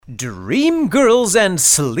Dream girls and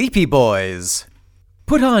sleepy boys,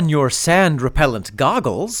 put on your sand-repellent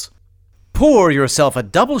goggles, pour yourself a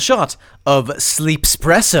double shot of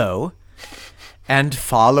Sleepspresso, and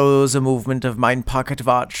follow the movement of mein pocket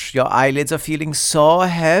watch. Your eyelids are feeling so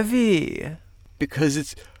heavy. Because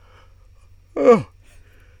it's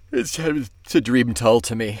a dream told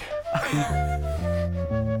to me.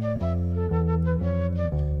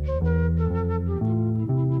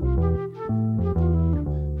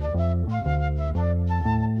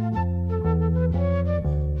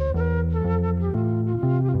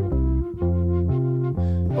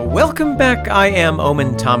 Welcome back, I am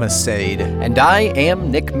Omen Thomas Sade. And I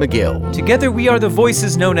am Nick McGill. Together we are the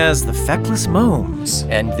voices known as the Feckless Momes.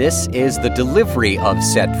 And this is the delivery of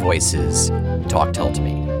said voices. Talk Tell to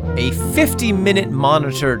Me. A 50-minute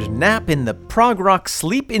monitored nap in the Prog Rock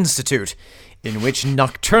Sleep Institute, in which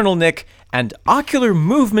Nocturnal Nick and Ocular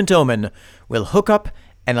Movement Omen will hook up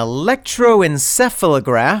an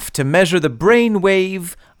electroencephalograph to measure the brain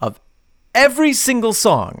wave of every single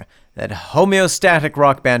song that homeostatic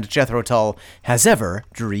rock band Jethro Tull has ever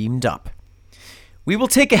dreamed up. We will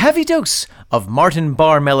take a heavy dose of Martin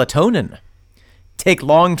Barr melatonin, take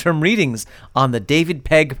long-term readings on the David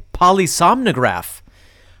Pegg polysomnograph,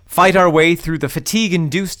 fight our way through the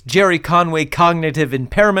fatigue-induced Jerry Conway cognitive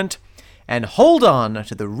impairment, and hold on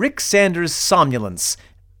to the Rick Sanders somnolence.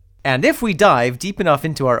 And if we dive deep enough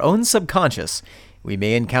into our own subconscious, we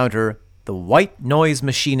may encounter the white noise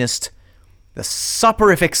machinist, the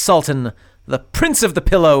soporific sultan, the prince of the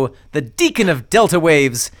pillow, the deacon of delta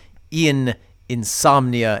waves, Ian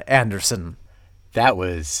Insomnia Anderson. That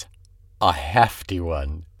was a hefty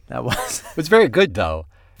one. That was. It was very good, though.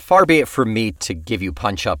 Far be it from me to give you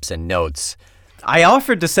punch-ups and notes. I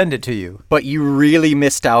offered to send it to you. But you really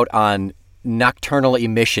missed out on nocturnal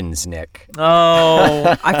emissions, Nick.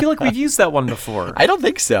 Oh, I feel like we've used that one before. I don't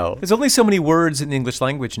think so. There's only so many words in the English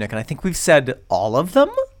language, Nick, and I think we've said all of them.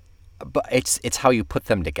 But it's how you put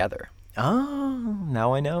them together. Oh,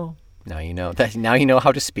 now I know. Now you know that. Now you know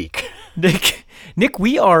how to speak. Nick,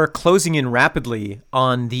 we are closing in rapidly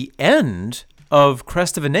on the end of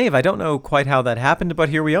Crest of a Knave. I don't know quite how that happened, but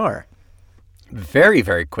here we are. Very,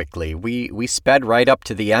 very quickly. We sped right up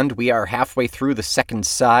to the end. We are halfway through the second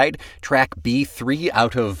side, track B3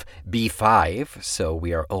 out of B5, so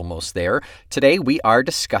we are almost there. Today we are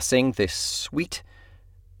discussing this sweet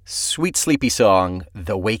sleepy song,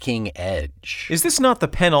 The Waking Edge. Is this not the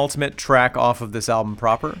penultimate track off of this album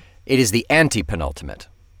proper? It is the anti-penultimate.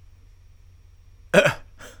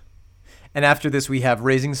 And after this we have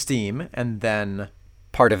Raising Steam, and then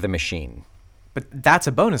Part of the Machine. But that's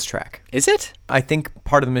a bonus track. Is it? I think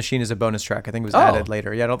Part of the Machine is a bonus track. I think it was added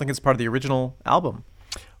later. Yeah, I don't think it's part of the original album.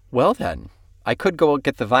 Well then, I could go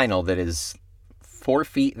get the vinyl that is 4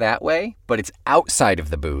 feet that way, but it's outside of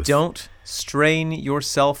the booth. Don't strain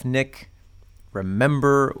yourself, Nick.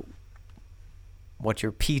 Remember what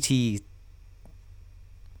your PT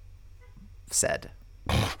said.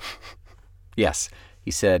 Yes,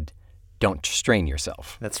 he said, don't strain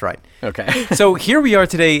yourself. That's right. Okay. So here we are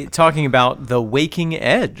today talking about The Waking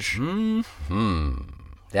Edge.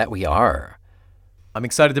 That we are. I'm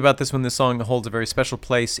excited about this one. This song holds a very special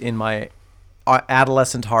place in my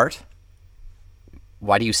adolescent heart.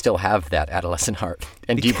 Why do you still have that adolescent heart?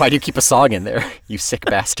 And why do you keep a song in there, you sick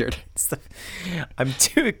bastard? I'm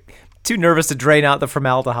too nervous to drain out the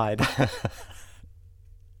formaldehyde.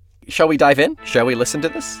 Shall we dive in? Shall we listen to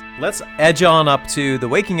this? Let's edge on up to The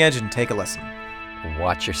Waking Edge and take a listen.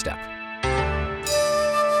 Watch your step.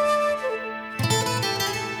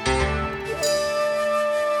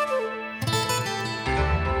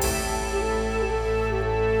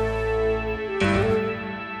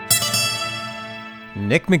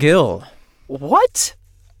 Nick McGill. What?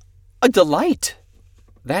 A delight.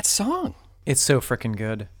 That song. It's so freaking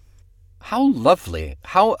good. How lovely.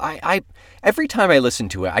 How I every time I listen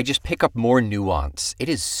to it, I just pick up more nuance. It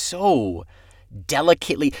is so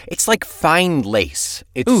delicately, it's like fine lace.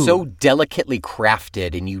 It's so delicately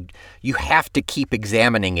crafted, and you have to keep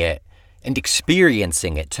examining it and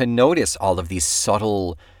experiencing it to notice all of these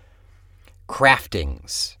subtle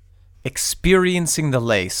craftings. Experiencing the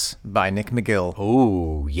Lace by Nick McGill.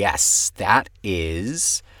 Oh, yes. That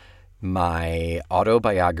is my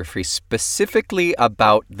autobiography specifically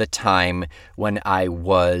about the time when I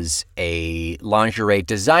was a lingerie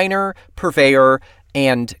designer, purveyor,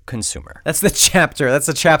 and consumer. That's the chapter. That's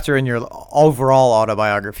a chapter in your overall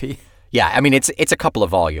autobiography. Yeah, I mean, it's a couple of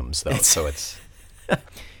volumes, though, so it's...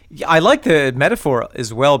 I like the metaphor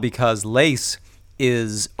as well because lace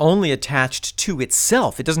is only attached to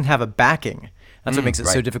itself. It doesn't have a backing. That's what makes it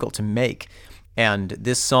so difficult to make. And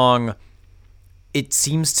this song it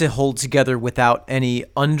seems to hold together without any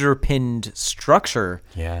underpinned structure.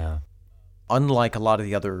 Yeah. Unlike a lot of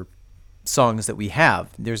the other songs that we have,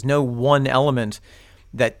 there's no one element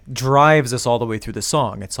that drives us all the way through the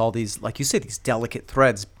song. It's all these, like you say, these delicate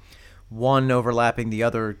threads, one overlapping the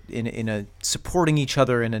other in a supporting each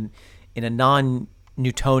other in a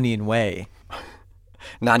non-Newtonian way.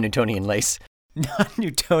 Non-Newtonian lace.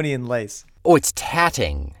 Non-Newtonian lace. Oh, it's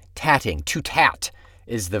tatting. Tatting. To tat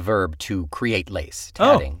is the verb to create lace.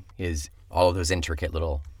 Tatting is all of those intricate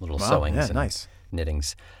little sewings and nice.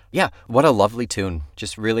 knittings. Yeah, what a lovely tune.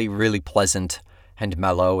 Just really, really pleasant and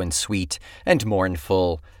mellow and sweet and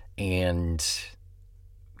mournful. And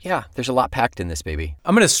yeah, there's a lot packed in this baby.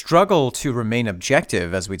 I'm going to struggle to remain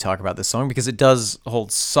objective as we talk about this song because it does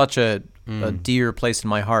hold such a dear place in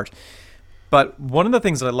my heart. But one of the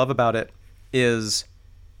things that I love about it is,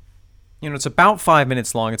 it's about 5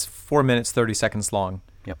 minutes long. It's 4 minutes, 30 seconds long.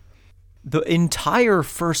 Yep. The entire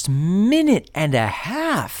first minute and a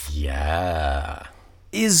half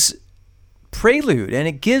is prelude, and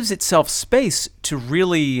it gives itself space to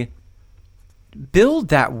really build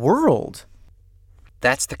that world.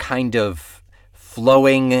 That's the kind of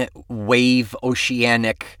flowing, wave,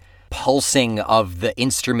 oceanic pulsing of the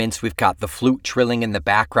instruments. We've got the flute trilling in the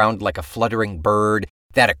background like a fluttering bird.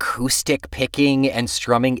 That acoustic picking and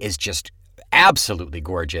strumming is just absolutely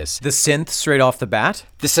gorgeous. The synth straight off the bat.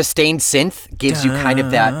 The sustained synth gives you kind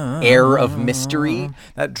of that air of mystery.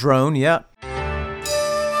 That drone, yeah.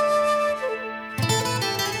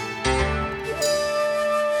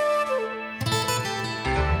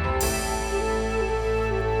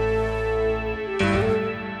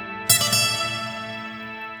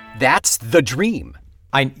 That's the dream.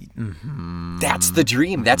 That's the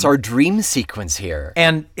dream. That's our dream sequence here.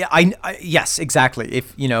 And yes, exactly.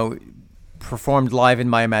 If, performed live in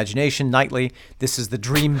my imagination nightly, this is the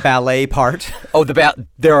dream ballet part. Oh,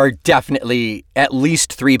 there are definitely at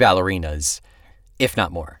least 3 ballerinas, if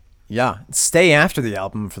not more. Yeah. Stay after the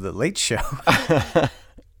album for the Late Show.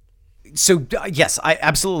 So, yes,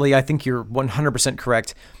 I think you're 100%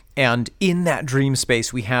 correct. And in that dream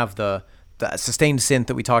space, we have the sustained synth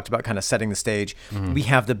that we talked about kind of setting the stage. Mm-hmm. We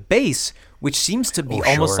have the bass, which seems to be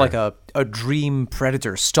almost like a dream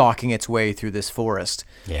predator stalking its way through this forest.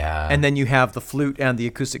 Yeah. And then you have the flute and the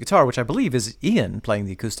acoustic guitar, which I believe is Ian playing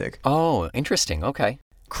the acoustic. Oh, interesting. Okay.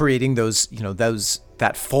 Creating those,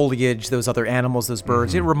 that foliage, those other animals, those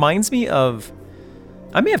birds. Mm-hmm. It reminds me of,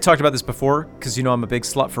 I may have talked about this before because, I'm a big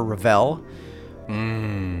slut for Ravel.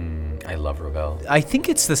 I love Ravel. I think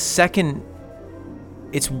it's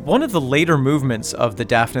it's one of the later movements of the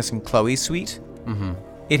Daphnis and Chloe suite. Mm-hmm.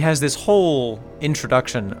 It has this whole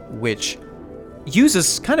introduction which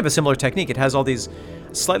uses kind of a similar technique. It has all these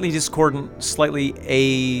slightly discordant, slightly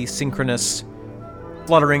asynchronous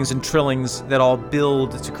flutterings and trillings that all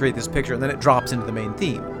build to create this picture, and then it drops into the main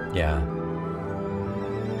theme. Yeah.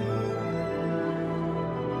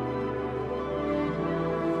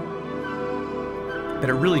 But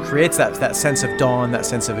it really creates that sense of dawn, that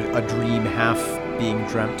sense of a dream half being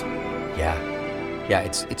dreamt. Yeah,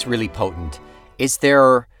 it's really potent. Is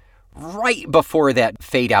there, right before that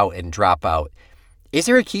fade out and drop out, is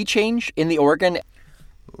there a key change in the organ?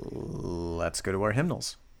 Let's go to our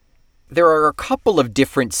hymnals. There are a couple of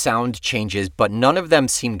different sound changes, but none of them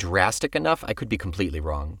seem drastic enough. I could be completely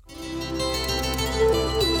wrong.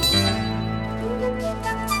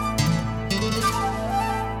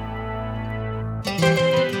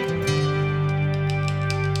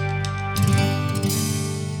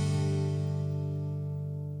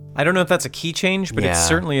 I don't know if that's a key change, but it's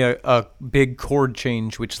certainly a big chord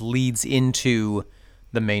change which leads into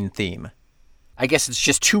the main theme. I guess it's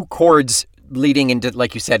just 2 chords leading into,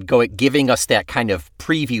 like you said, giving us that kind of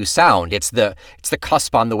preview sound. It's the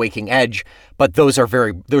cusp on the waking edge, but those are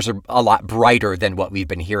a lot brighter than what we've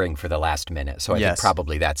been hearing for the last minute. So I think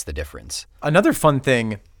probably that's the difference. Another fun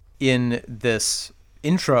thing in this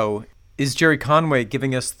intro is Jerry Conway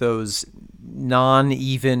giving us those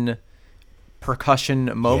non-even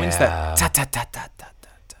percussion moments that ta ta ta ta ta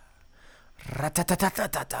ta ta ta ta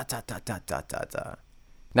ta ta ta ta ta ta.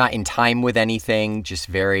 Not in time with anything, just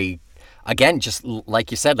very, again, just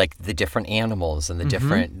like you said, like the different animals and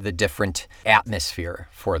the different atmosphere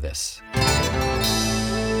for this.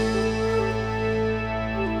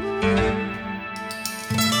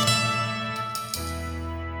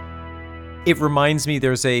 It reminds me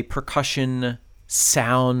there's a percussion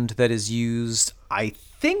sound that is used, I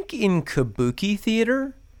think, in kabuki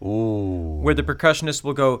theater. Ooh. Where the percussionist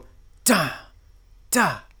will go da,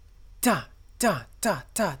 da, da,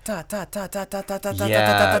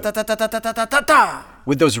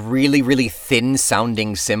 With those really, really thin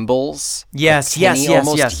sounding cymbals. Yes, Like tinny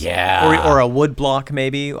almost. yes. Yeah. Or a wood block,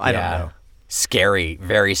 maybe. I don't know. Scary,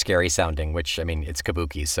 very scary sounding, which, I mean, it's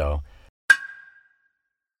kabuki, so.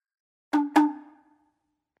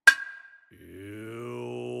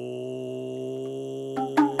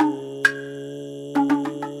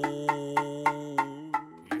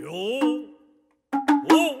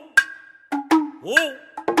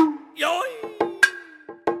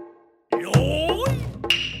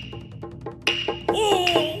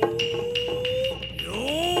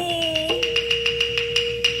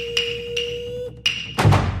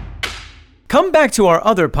 Come back to our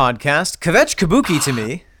other podcast, Kvetch Kabuki to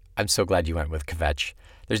me. I'm so glad you went with kvetch.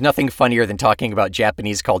 There's nothing funnier than talking about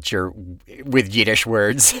Japanese culture with Yiddish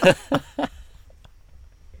words.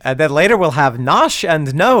 And then later we'll have Nosh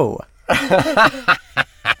and No.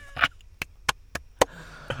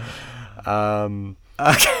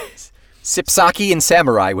 Okay. Sipsaki and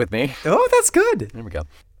Samurai with me. Oh, that's good. There we go.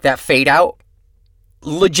 That fade out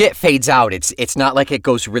legit fades out. It's not like it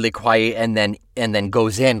goes really quiet and then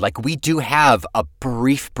goes in. Like, we do have a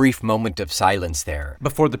brief moment of silence there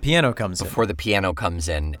Before the piano comes in. before the piano comes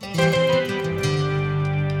in.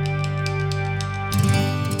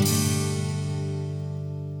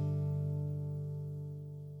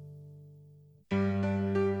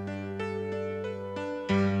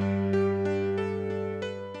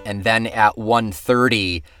 And then at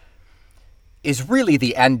 1:30 is really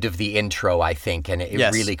the end of the intro, I think, and it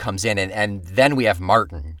Yes. really comes in. And then we have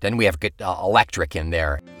Martin. Then we have electric in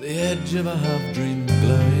there. The edge of a half-dream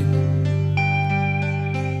glowing.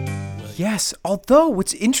 Yes, although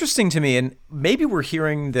what's interesting to me, and maybe we're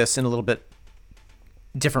hearing this in a little bit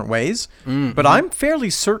different ways, but I'm fairly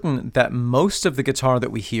certain that most of the guitar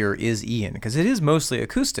that we hear is Ian, because it is mostly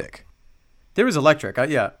acoustic. There is electric,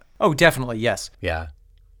 yeah. Oh, definitely, yes. Yeah.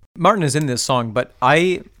 Martin is in this song, but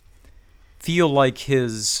I feel like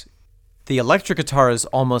the electric guitar is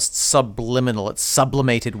almost subliminal. It's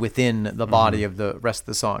sublimated within the body of the rest of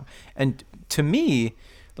the song. And to me,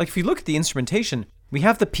 like, if you look at the instrumentation, we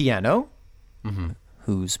have the piano.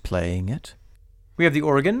 Who's playing it? We have the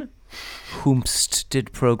organ. Whomst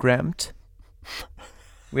did programmed.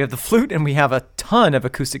 We have the flute, and we have a ton of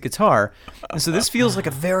acoustic guitar. And so this feels like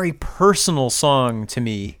a very personal song to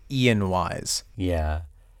me, Ian-wise. Yeah.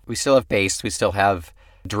 We still have bass. We still have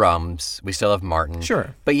drums. We still have Martin.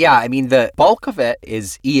 Sure. But yeah, I mean, the bulk of it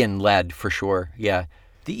is Ian-led for sure. Yeah.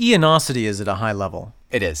 The Ianosity is at a high level.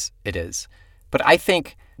 It is. It is. But I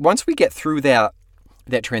think once we get through that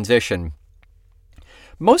transition,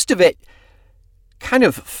 most of it kind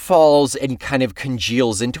of falls and kind of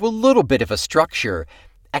congeals into a little bit of a structure,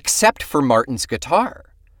 except for Martin's guitar.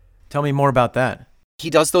 Tell me more about that. He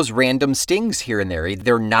does those random stings here and there.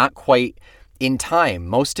 They're not quite in time.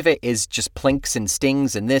 Most of it is just plinks and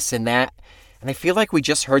stings and this and that. And I feel like we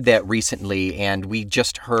just heard that recently, and we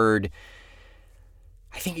just heard,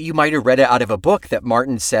 I think you might have read it out of a book that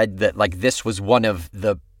Martin said that, like, this was one of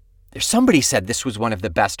the, somebody said this was one of the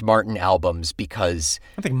best Martin albums because,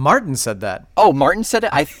 I think Martin said that. oh, Martin said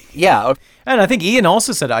it? Yeah. And I think Ian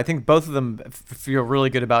also said it. I think both of them feel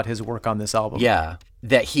really good about his work on this album. Yeah.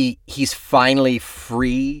 That he's finally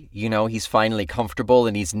free, you know, he's finally comfortable,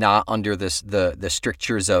 and he's not under this the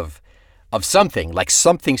strictures of something, like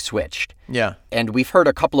something switched. Yeah. And we've heard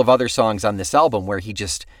a couple of other songs on this album where he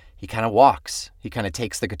kind of walks. He kind of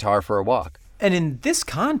takes the guitar for a walk. And in this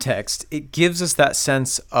context, it gives us that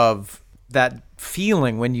sense of that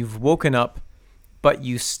feeling when you've woken up, but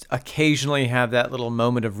you occasionally have that little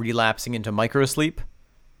moment of relapsing into microsleep.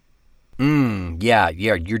 Yeah,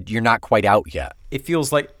 you're not quite out yet. It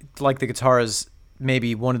feels like the guitar is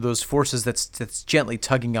maybe one of those forces that's gently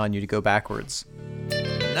tugging on you to go backwards.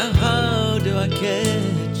 Now how do I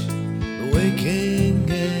catch the waking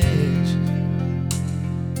edge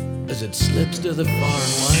as it slips to the far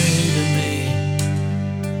and wide of me?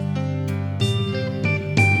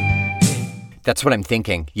 That's what I'm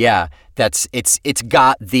thinking. Yeah, it's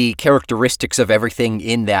got the characteristics of everything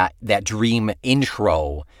in that dream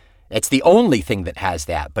intro. It's the only thing that has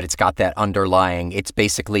that, but it's got that underlying. It's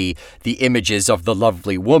basically the images of the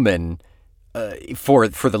lovely woman for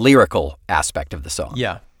the lyrical aspect of the song.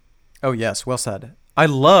 Yeah. Oh, yes. Well said. I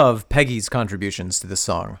love Peggy's contributions to this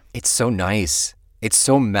song. It's so nice. It's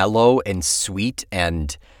so mellow and sweet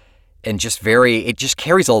and just it just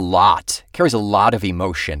carries a lot of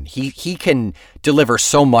emotion. He can deliver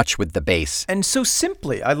so much with the bass. And so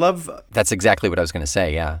simply, I love... That's exactly what I was going to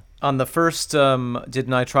say, yeah. On the first,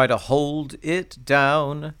 didn't I try to hold it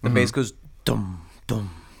down? The bass goes dum,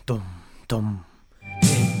 dum, dum, dum.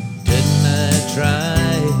 Didn't I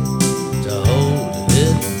try to hold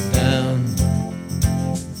it down.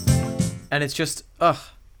 And it's just,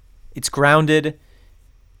 it's grounded.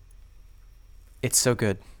 It's so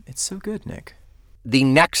good. It's so good, Nick. The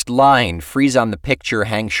next line, freeze on the picture,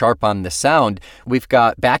 hang sharp on the sound, we've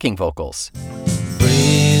got backing vocals.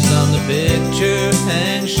 Freeze on the picture,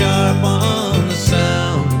 hang sharp on the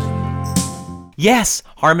sound. Yes,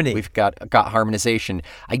 harmony. We've got harmonization.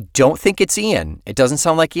 I don't think it's Ian. It doesn't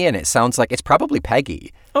sound like Ian. It sounds like it's probably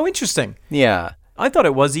Peggy. Oh, interesting. Yeah. I thought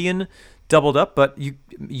it was Ian doubled up, but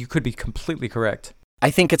you could be completely correct.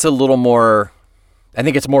 I think it's a little more... I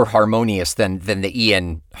think it's more harmonious than the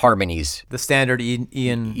Ian harmonies. The standard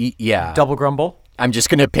Ian yeah. double grumble. I'm just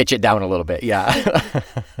going to pitch it down a little bit. Yeah.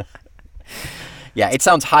 Yeah, it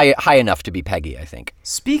sounds high enough to be Peggy, I think.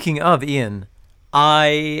 Speaking of Ian,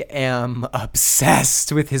 I am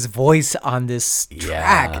obsessed with his voice on this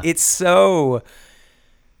track. Yeah.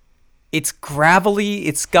 It's gravelly.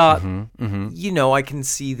 It's got, I can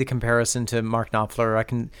see the comparison to Mark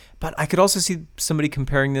Knopfler. But I could also see somebody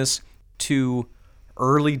comparing this to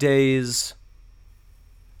early days.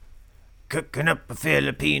 Cooking up a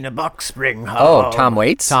Filipino box spring. Oh, Tom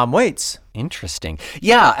Waits? Tom Waits. Interesting.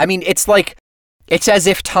 Yeah, I mean, it's as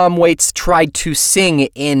if Tom Waits tried to sing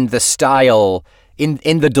in the style, in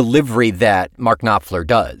the delivery that Mark Knopfler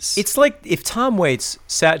does. It's like if Tom Waits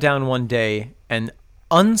sat down one day and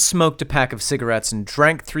unsmoked a pack of cigarettes and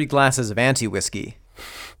drank 3 glasses of anti-whiskey.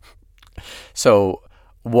 So,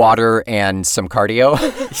 water and some cardio.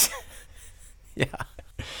 Yeah.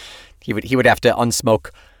 He would have to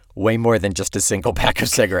unsmoke way more than just a single pack of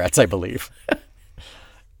cigarettes, I believe.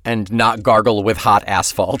 And not gargle with hot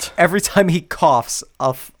asphalt. Every time he coughs,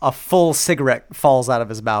 a full cigarette falls out of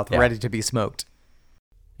his mouth, ready to be smoked.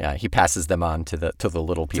 Yeah, he passes them on to the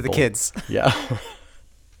little people. To the kids. Yeah.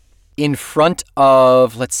 In front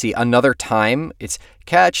of, let's see, Another Time, it's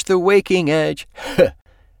Catch the Waking Edge.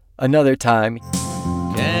 Another Time.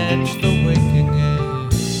 Catch the waking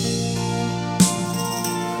edge.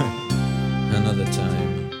 Another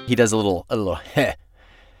time. He does a little heh.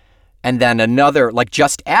 And then another, like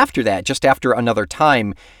just after that, just after Another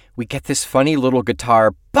Time, we get this funny little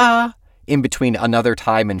guitar ba in between Another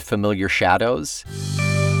Time and Familiar Shadows.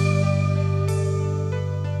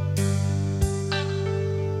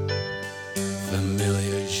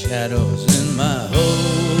 Familiar shadows in my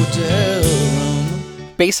hotel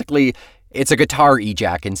room. Basically, it's a guitar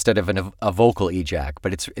E-Jack instead of a vocal E-Jack,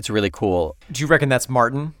 but it's really cool. Do you reckon that's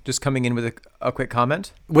Martin just coming in with a quick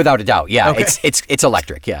comment? Without a doubt, yeah. Okay. It's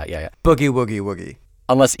electric, yeah. Boogie, woogie, woogie.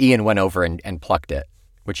 Unless Ian went over and plucked it,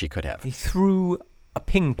 which he could have. He threw a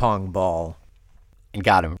ping pong ball. And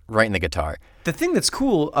got him right in the guitar. The thing that's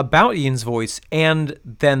cool about Ian's voice and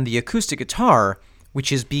then the acoustic guitar,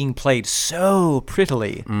 which is being played so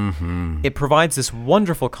prettily, it provides this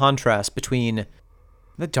wonderful contrast between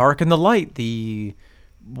the dark and the light, the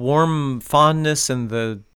warm fondness and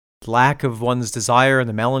the lack of one's desire, and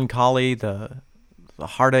the melancholy, the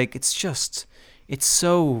heartache. It's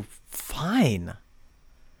so fine.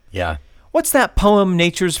 Yeah. What's that poem,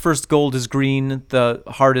 Nature's First Gold is Green, the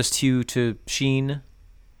hardest hue to sheen?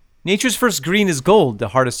 Nature's first green is gold, the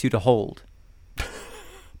hardest hue to hold.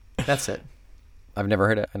 That's it. I've never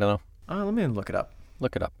heard it. I don't know. Let me look it up.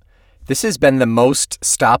 Look it up. This has been the most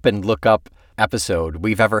stop and look up episode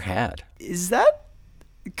we've ever had. Is that?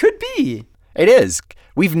 It could be. It is.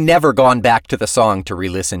 We've never gone back to the song to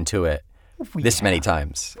re-listen to it many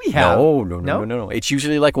times. We have. No. It's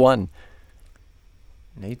usually like one.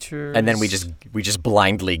 Nature. And then we just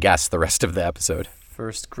blindly guess the rest of the episode.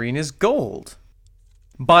 First green is gold.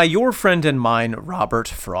 By your friend and mine, Robert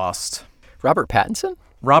Frost. Robert Pattinson?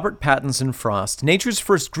 Robert Pattinson Frost. Nature's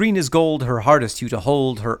first green is gold, her hardest hue to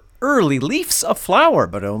hold, her early leaf's a flower,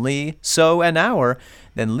 but only so an hour.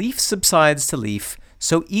 Then leaf subsides to leaf,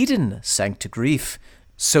 so Eden sank to grief,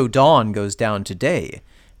 so dawn goes down to day.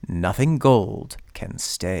 Nothing gold can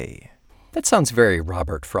stay. That sounds very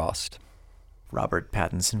Robert Frost. Robert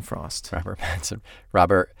Pattinson Frost. Robert Pattinson.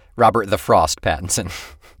 Robert the Frost Pattinson.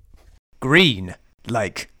 Green,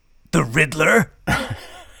 like the Riddler.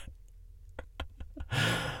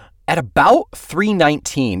 At about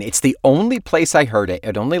 3:19, it's the only place I heard it.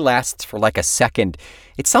 It only lasts for like a second.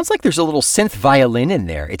 It sounds like there's a little synth violin in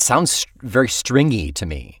there. It sounds very stringy to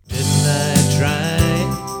me. Didn't I try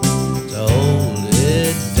to hold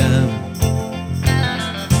it down?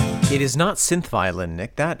 It is not synth violin,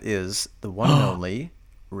 Nick. That is the one and only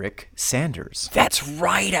Rick Sanders. That's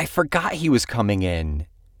right. I forgot he was coming in.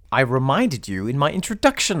 I reminded you in my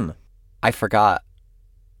introduction. I forgot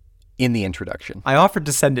in the introduction. I offered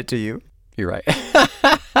to send it to you. You're right.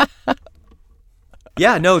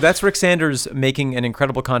 Yeah, no, that's Rick Sanders making an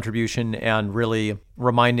incredible contribution and really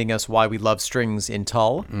reminding us why we love strings in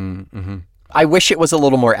Tull. I wish it was a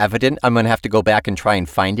little more evident. I'm going to have to go back and try and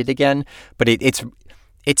find it again. But it's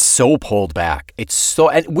so pulled back. It's so,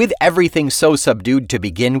 and with everything so subdued to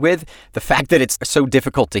begin with, the fact that it's so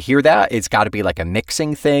difficult to hear that, it's got to be like a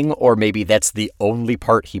mixing thing, or maybe that's the only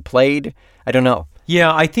part he played. I don't know.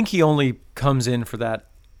 Yeah, I think he only comes in for that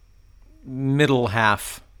middle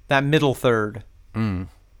half, that middle third.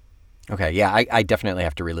 Okay, yeah, I definitely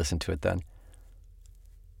have to re-listen to it then.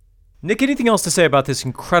 Nick, anything else to say about this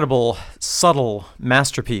incredible, subtle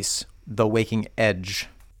masterpiece, The Waking Edge?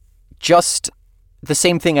 Just the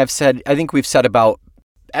same thing I think we've said about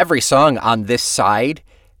every song on this side,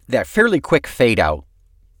 that fairly quick fade out.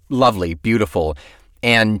 Lovely, beautiful.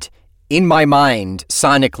 And in my mind,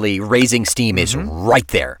 sonically, Raising Steam is right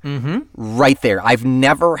there. Right there. I've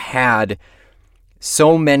never had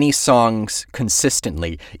so many songs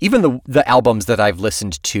consistently, even the albums that I've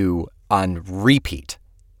listened to on repeat.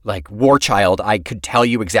 Like War Child, I could tell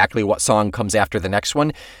you exactly what song comes after the next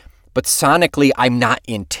one, but sonically, I'm not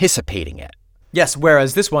anticipating it. Yes,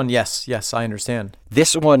 whereas this one, yes, I understand.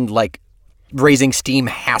 This one, like, Raising Steam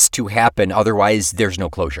has to happen, otherwise there's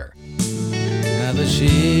no closure. Now the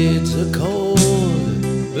sheets are cold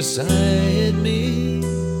beside me.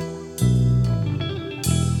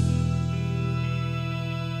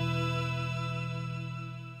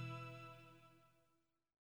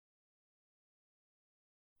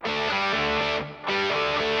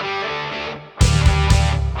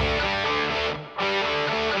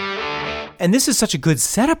 And this is such a good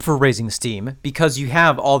setup for Raising Steam because you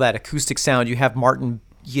have all that acoustic sound. You have Martin,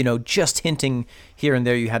 just hinting here and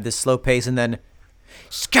there. You have this slow pace, and then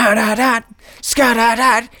ska-da-da,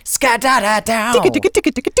 ska-da-da, ska-da-da-down.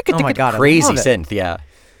 Oh my God, crazy I love it. synth, yeah.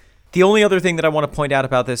 The only other thing that I want to point out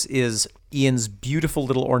about this is Ian's beautiful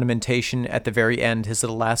little ornamentation at the very end, his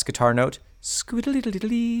little last guitar note.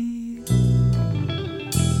 Scoot-a-little-little-lee.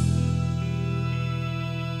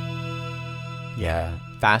 Yeah.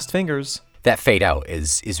 Fast fingers. That fade out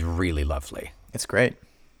is really lovely. It's great.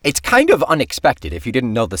 It's kind of unexpected if you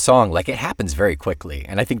didn't know the song. Like, it happens very quickly.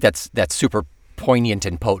 And I think that's super poignant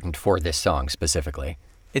and potent for this song specifically.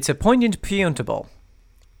 It's a poignant preuntable.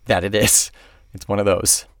 That it is. It's one of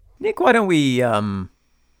those. Nick, why don't we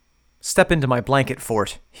step into my blanket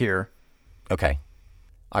fort here? Okay.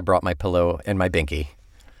 I brought my pillow and my binky.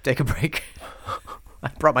 Take a break. I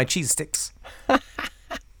brought my cheese sticks.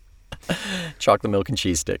 Chocolate milk and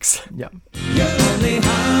cheese sticks. Yeah. You're only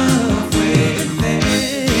halfway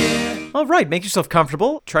there. All right, make yourself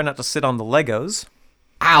comfortable. Try not to sit on the Legos.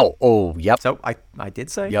 Ow! Oh, yep. So I did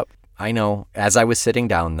say. Yep. I know. As I was sitting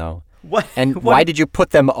down, though. What? And what? why did you put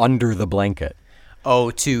them under the blanket?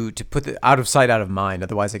 Oh, to put the out of sight, out of mind.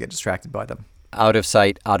 Otherwise, I get distracted by them. Out of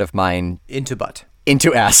sight, out of mind. Into butt.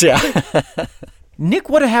 Into ass, yeah. Nick,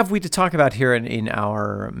 what have we to talk about here in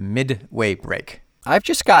our midway break? I've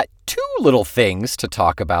just got two little things to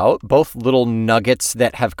talk about, both little nuggets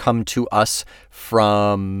that have come to us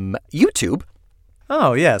from YouTube.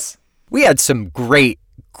 Oh, yes. We had some great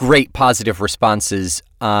positive responses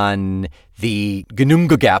on the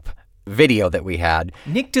Gnunga Gap video that we had.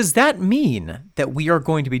 Nick, does that mean that we are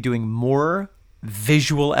going to be doing more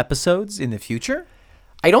visual episodes in the future?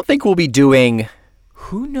 I don't think we'll be doing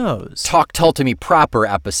Who knows? Talk Tull to Me proper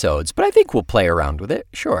episodes, but I think we'll play around with it,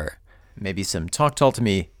 sure. Maybe some Talk Tull to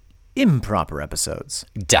Me improper episodes.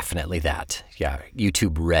 Definitely that. Yeah,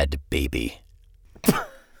 YouTube Red, baby.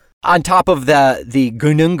 On top of the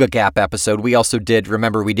Gnunga Gap episode, we also did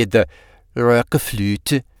the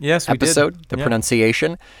Rockeflute Yes, we episode, did. the Yeah.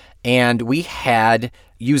 pronunciation. And we had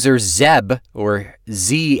user Zeb, or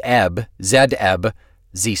Zeb, Zeb,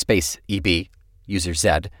 Z space EB, user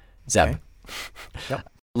Zeb. Okay. Yep.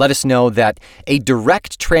 Let us know that a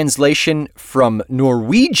direct translation from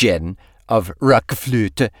Norwegian of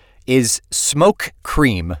Rockeflute is smoke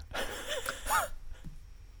cream.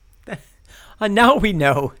 Now we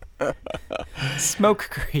know. Smoke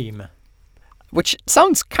cream. Which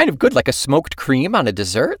sounds kind of good, like a smoked cream on a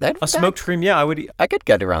dessert. A smoked cream, yeah, I would. I could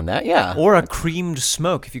get around that, yeah. Or a creamed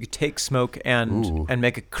smoke. If you could take smoke and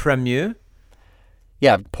make a cremeux.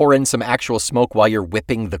 Yeah, pour in some actual smoke while you're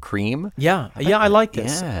whipping the cream. Yeah, I like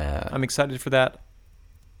this. Yeah. I'm excited for that.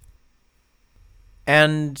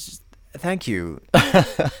 And thank you,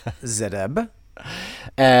 Zedeb.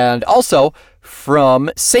 And also from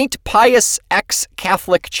St. Pius X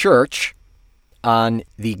Catholic Church on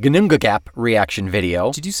the Gnunga Gap reaction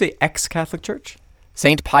video. Did you say ex-Catholic Church?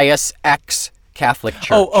 St. Pius X Catholic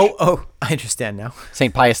Church. Oh, I understand now.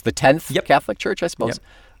 St. Pius the 10th Yep. Catholic Church, I suppose. Yep.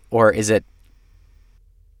 Or is it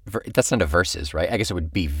That's not a versus, right? I guess it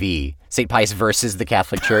would be V. St. Pius versus the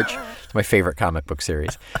Catholic Church. It's my favorite comic book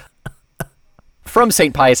series. From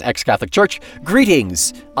St. Pius ex-Catholic Church,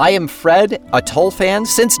 greetings. I am Fred, a Tull fan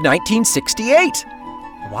since 1968.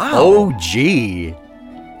 Wow.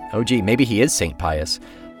 OG, maybe he is St. Pius.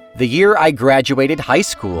 The year I graduated high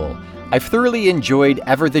school. I've thoroughly enjoyed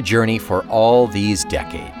Ever the Journey for all these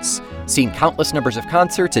decades. Seen countless numbers of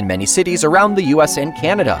concerts in many cities around the US and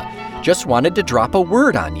Canada. Just wanted to drop a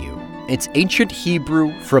word on you. It's ancient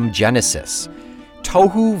Hebrew from Genesis.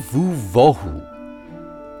 Tohu vuvohu.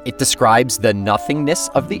 It describes the nothingness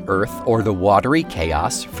of the earth or the watery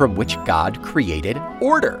chaos from which God created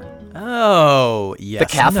order. Oh, yes. The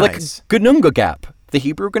Catholic nice. Gununga Gap. The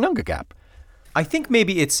Hebrew Gununga Gap. I think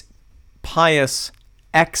maybe it's Pius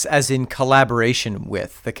X as in collaboration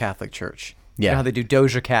with the Catholic Church. Yeah. You know how they do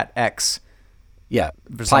Doja Cat X. Yeah.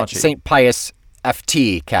 Versace. St. Pius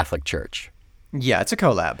FT Catholic Church. Yeah, it's a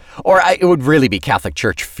collab. Or it would really be Catholic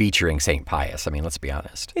Church featuring St. Pius. I mean, let's be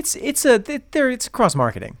honest. It's cross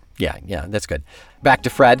marketing. Yeah, that's good. Back to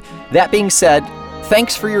Fred. That being said,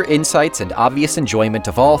 thanks for your insights and obvious enjoyment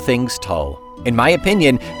of all things Tull. In my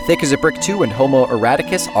opinion, Thick as a Brick 2 and Homo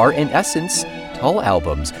Eroticus are in essence Tull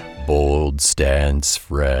albums. Bold stance,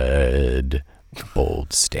 Fred.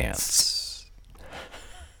 Bold stance.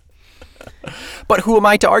 But who am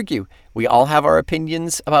I to argue? We all have our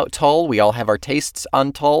opinions about Tull. We all have our tastes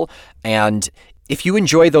on Tull. And if you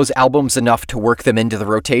enjoy those albums enough to work them into the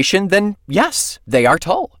rotation, then yes, they are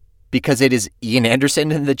Tull. Because it is Ian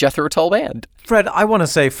Anderson and the Jethro Tull Band. Fred, I want to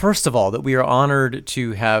say, first of all, that we are honored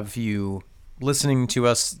to have you listening to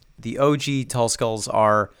us. The OG Tull Skulls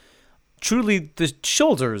are truly the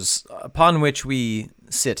shoulders upon which we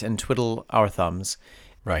sit and twiddle our thumbs.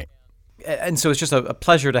 Right. And so it's just a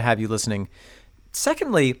pleasure to have you listening.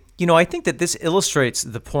 Secondly, I think that this illustrates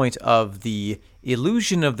the point of the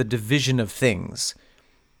illusion of the division of things.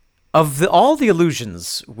 Of all the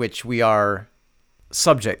illusions which we are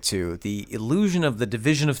subject to, the illusion of the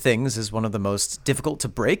division of things is one of the most difficult to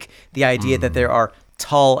break. The idea that there are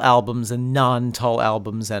Tull albums and non-Tull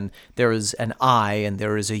albums, and there is an I and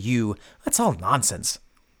there is a you, that's all nonsense.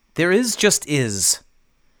 There is just is.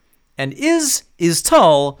 And is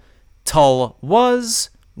Tull. Tull was,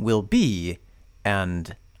 will be,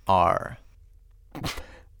 and are.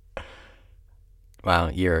 Wow,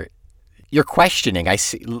 you're questioning. I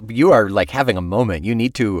see you are like having a moment. You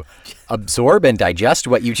need to absorb and digest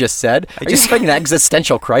what you just said. Are you having an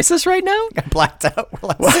existential crisis right now? I blacked out.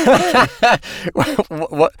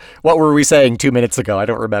 What were we saying 2 minutes ago? I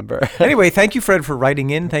don't remember. Anyway, thank you, Fred, for writing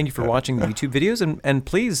in. Thank you for watching the YouTube videos, and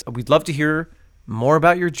please, we'd love to hear more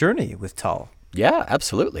about your journey with Tull. Yeah,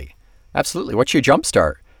 absolutely. What's your jump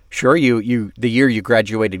start? Sure, the year you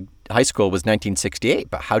graduated high school was 1968,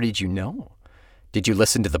 but how did you know? Did you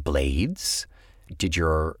listen to the Blades? Did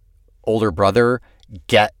your older brother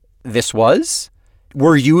get This Was?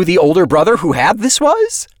 Were you the older brother who had This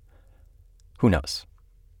Was? Who knows?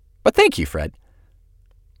 But thank you, Fred.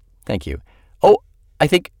 Thank you. Oh, I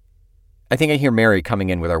think I hear Mary coming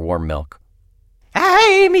in with our warm milk.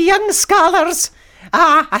 Hey, me young scholars.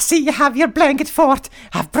 I see you have your blanket fort.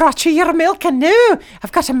 I've brought you your milk, and now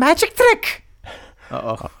I've got a magic trick.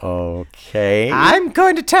 Okay. I'm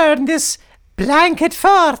going to turn this blanket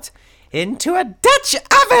fort into a Dutch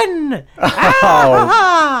oven.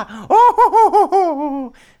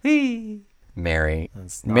 Mary,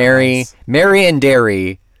 nice. Mary and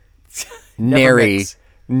Dairy, Nary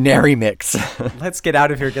mix. Let's get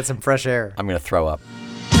out of here and get some fresh air. I'm going to throw up.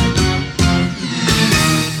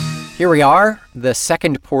 Here we are, the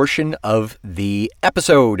second portion of the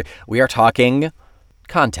episode. We are talking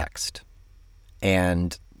context.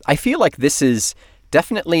 And I feel like this is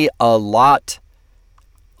definitely a lot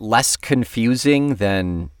less confusing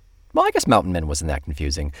than, well, I guess Mountain Men wasn't that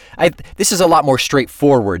confusing. This is a lot more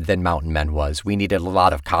straightforward than Mountain Men was. We needed a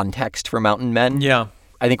lot of context for Mountain Men. Yeah.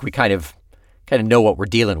 I think we kind of know what we're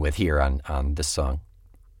dealing with here on this song.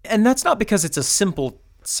 And that's not because it's a simple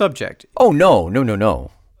subject. Oh, no.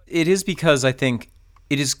 It is because I think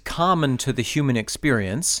it is common to the human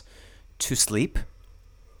experience to sleep,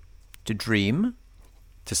 to dream.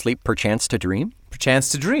 To sleep, perchance to dream? Perchance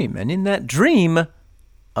to dream. And in that dream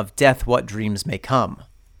of death, what dreams may come.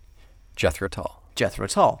 Jethro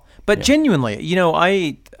Tull. But genuinely,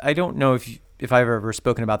 I don't know if I've ever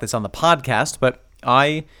spoken about this on the podcast, but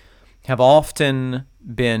I have often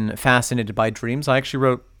been fascinated by dreams. I actually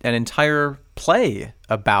wrote an entire play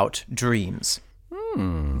about dreams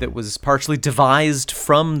that was partially devised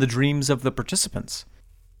from the dreams of the participants.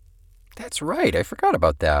 That's right. I forgot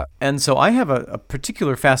about that. And so I have a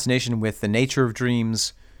particular fascination with the nature of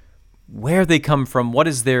dreams, where they come from, what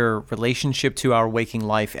is their relationship to our waking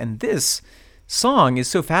life. And this song is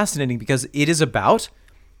so fascinating because it is about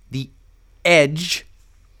the edge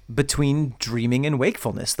between dreaming and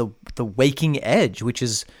wakefulness, the waking edge, which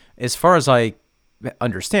is, as far as I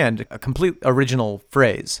understand, a complete original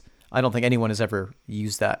phrase. I don't think anyone has ever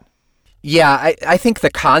used that. Yeah, I think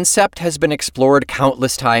the concept has been explored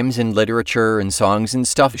countless times in literature and songs and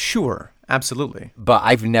stuff, Sure, absolutely. but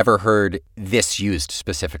I've never heard this used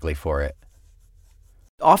specifically for it.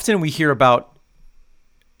 Often we hear about,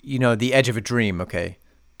 the edge of a dream, okay?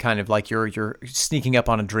 Kind of like you're sneaking up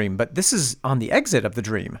on a dream, but this is on the exit of the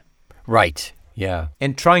dream Right, yeah.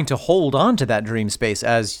 and trying to hold on to that dream space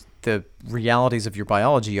as the realities of your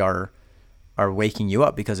biology are waking you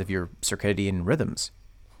up because of your circadian rhythms.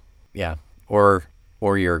 Yeah, or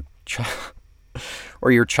your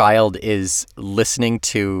or your child is listening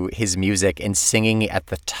to his music and singing at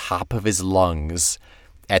the top of his lungs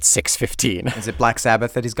at 6:15. Is it Black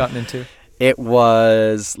Sabbath that he's gotten into? It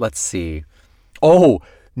was, let's see. Oh,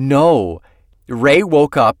 no. Ray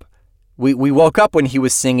woke up. We woke up when he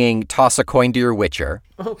was singing Toss a Coin to Your Witcher.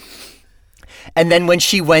 Oh. And then when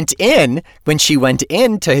she went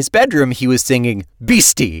into his bedroom, he was singing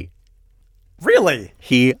Beastie. Really?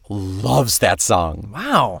 He loves that song.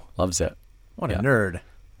 Wow. Loves it. What Yeah. a nerd.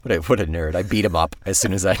 What a nerd. I beat him up as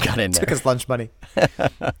soon as I got in Took there. his lunch money.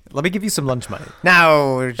 Let me give you some lunch money.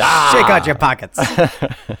 Now, shake out your pockets.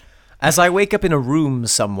 As I wake up in a room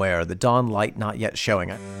somewhere, the dawn light not yet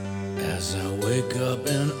showing. As I wake up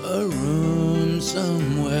in a room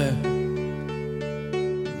somewhere,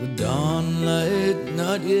 the dawn light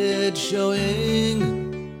not yet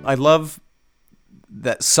showing. I love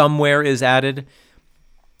that somewhere is added.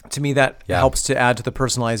 To me, that Yeah. helps to add to the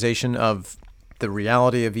personalization of the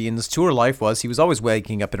reality of Ian's tour life was he was always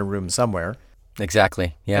waking up in a room somewhere.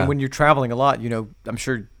 Exactly. Yeah. And when you're traveling a lot, I'm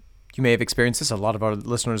sure you may have experienced this. A lot of our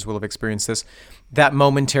listeners will have experienced this. That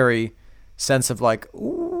momentary sense of like,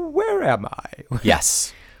 "Ooh, where am I?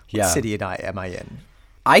 Yes. Yeah. What city am I in?"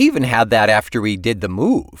 I even had that after we did the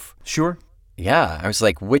move. Sure. Yeah. I was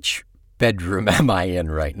like, which bedroom am I in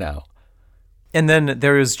right now? And then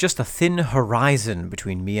there is just a thin horizon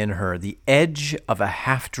between me and her, the edge of a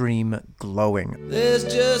half-dream glowing. There's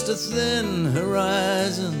just a thin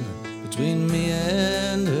horizon between me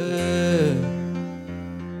and her,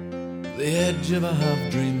 the edge of a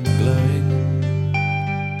half-dream glowing.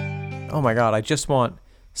 Oh my God, I just want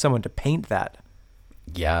someone to paint that.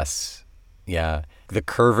 Yes. Yeah. The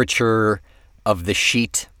curvature of the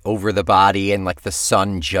sheet over the body and like the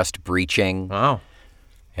sun just breaching. Wow.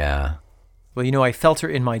 Yeah. Well, I felt her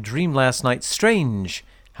in my dream last night. Strange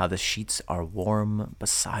how the sheets are warm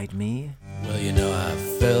beside me. Well, I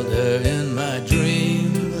felt her in my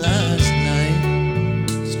dream last night.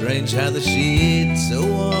 Strange how the sheets are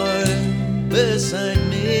warm beside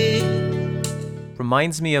me.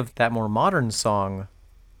 Reminds me of that more modern song.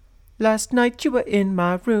 Last night you were in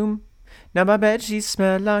my room. Now my bedsheets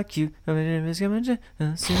smell like you. I'm in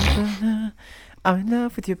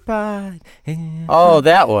love with your body. Oh,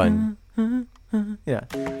 that one. Yeah.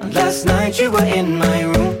 Last night you were in my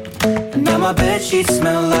room, and now my bedsheets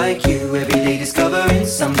smell like you. Every day discovering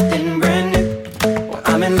something brand new. Well,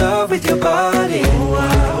 I'm in love with your body.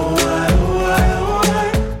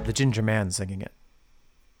 The Ginger Man singing it.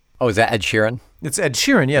 Oh, is that Ed Sheeran? It's Ed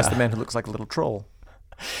Sheeran, yes, the man who looks like a little troll.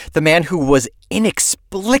 The man who was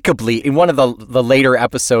inexplicably in one of the later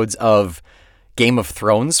episodes of Game of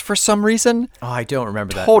Thrones for some reason. Oh, I don't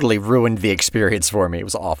remember that. Totally ruined the experience for me. It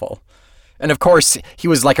was awful. And of course, he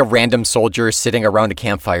was like a random soldier sitting around a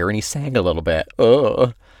campfire and he sang a little bit.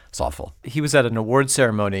 Oh, it's awful. He was at an award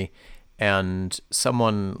ceremony and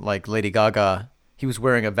someone like Lady Gaga, he was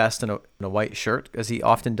wearing a vest and a white shirt, as he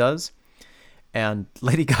often does. And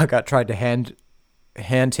Lady Gaga tried to hand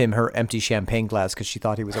him her empty champagne glass because she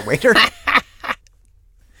thought he was a waiter.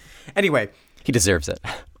 Anyway. He deserves it.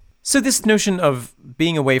 So this notion of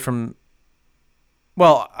being away from,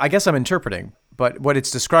 well, I guess I'm interpreting, but what it's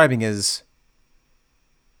describing is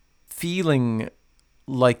feeling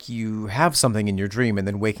like you have something in your dream and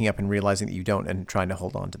then waking up and realizing that you don't and trying to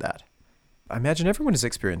hold on to that. I imagine everyone has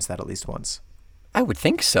experienced that at least once. I would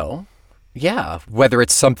think so. Yeah. Whether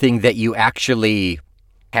it's something that you actually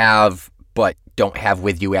have but don't have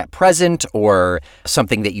with you at present, or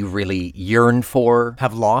something that you really yearn for.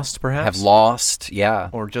 Have lost, perhaps? Have lost, yeah.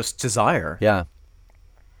 Or just desire. Yeah.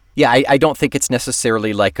 Yeah, I don't think it's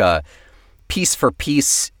necessarily like a piece for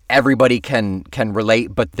piece, everybody can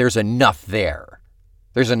relate, but there's enough there.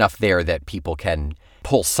 There's enough there that people can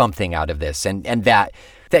pull something out of this. And that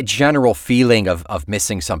general feeling of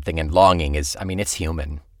missing something and longing is, I mean, it's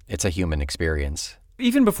human. It's a human experience.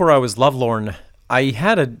 even before I was lovelorn, I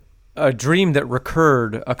had a dream that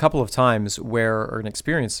recurred a couple of times or an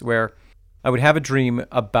experience where I would have a dream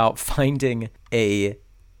about finding a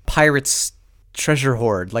pirate's treasure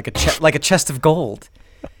hoard, like a chest of gold,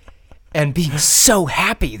 and being so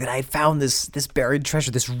happy that I had found this buried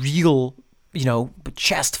treasure, this real,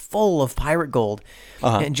 chest full of pirate gold,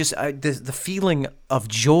 and just the feeling of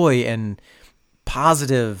joy and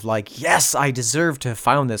positive, like, yes, I deserve to have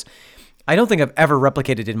found this. I don't think I've ever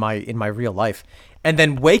replicated in my real life. And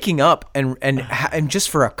then waking up and just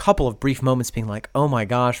for a couple of brief moments being like, oh my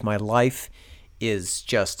gosh, my life is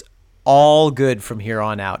just all good from here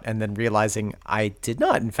on out. And then realizing I did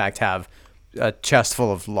not, in fact, have a chest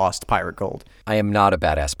full of lost pirate gold. I am not a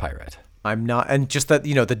badass pirate. I'm not. And just that,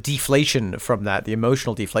 the deflation from that, the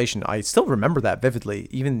emotional deflation, I still remember that vividly,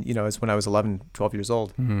 even, as when I was 11, 12 years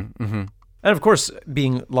old. Mm-hmm, mm-hmm. And of course,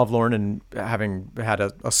 being lovelorn and having had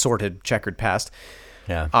a sordid, checkered past,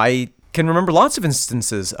 I can remember lots of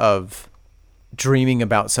instances of dreaming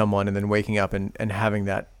about someone and then waking up and having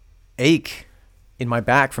that ache in my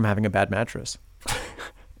back from having a bad mattress.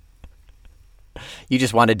 You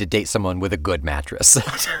just wanted to date someone with a good mattress.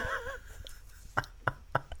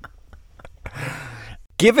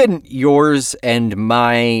 Given yours and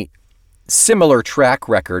my similar track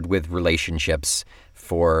record with relationships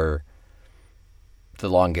for the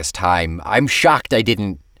longest time, I'm shocked I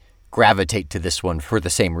didn't gravitate to this one for the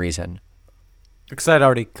same reason. Because I'd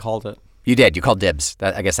already called it. You did. You called dibs.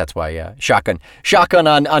 I guess that's why, yeah. Shotgun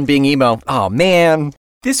on being emo. Oh, man.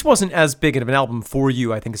 This wasn't as big of an album for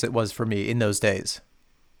you, I think, as it was for me in those days.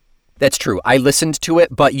 That's true. I listened to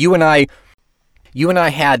it, but you and I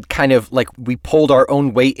had kind of like, we pulled our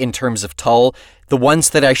own weight in terms of Tull. The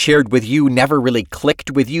ones that I shared with you never really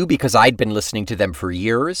clicked with you because I'd been listening to them for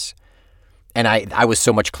years. And I was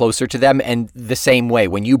so much closer to them. And the same way,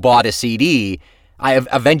 when you bought a CD, I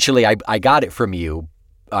got it from you.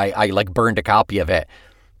 I like burned a copy of it.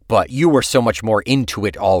 But you were so much more into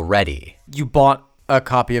it already. You bought a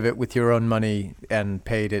copy of it with your own money and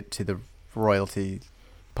paid it to the royalty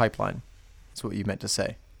pipeline. That's what you meant to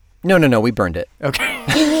say. No, we burned it.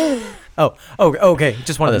 Okay. Okay.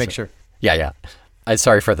 Just wanted to make sure. Yeah. I'm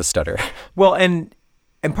sorry for the stutter. Well, and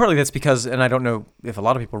partly that's because, and I don't know if a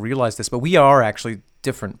lot of people realize this, but we are actually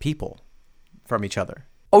different people from each other.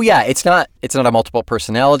 Oh yeah, it's not a multiple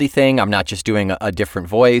personality thing. I'm not just doing a different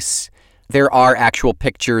voice. There are actual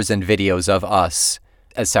pictures and videos of us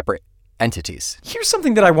as separate entities. Here's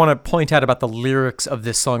something that I want to point out about the lyrics of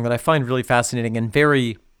this song that I find really fascinating and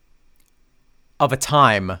very of a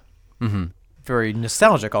time, very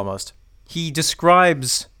nostalgic almost. He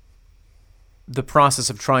describes the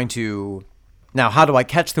process of trying to, now how do I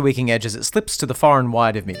catch the waking edge as it slips to the far and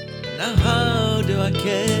wide of me? Now how do I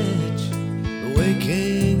catch the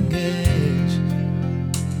waking edge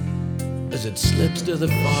as it slips to the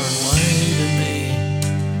far and wide of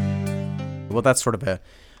me? Well, that's sort of a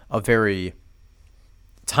very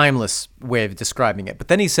timeless way of describing it. But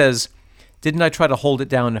then he says, didn't I try to hold it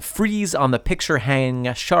down, freeze on the picture,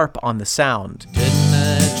 hang sharp on the sound? Didn't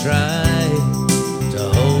I try to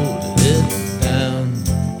hold it down?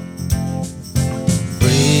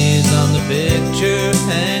 Freeze on the picture,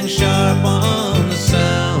 hang sharp on the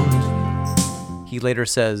sound. He later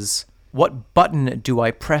says, what button do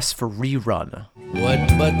I press for rerun? What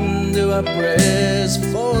button do I press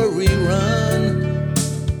for rerun?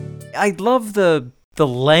 I love the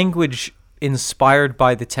language inspired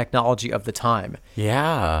by the technology of the time.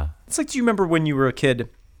 Yeah. It's like, do you remember when you were a kid,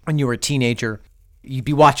 when you were a teenager, you'd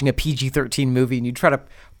be watching a PG-13 movie and you'd try to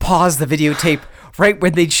pause the videotape right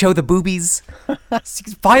when they'd show the boobies so you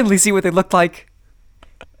could finally see what they looked like?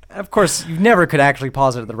 Of course, you never could actually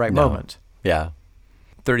pause it at the right moment. Yeah.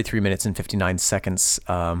 33 minutes and 59 seconds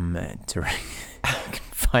to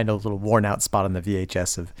find a little worn out spot on the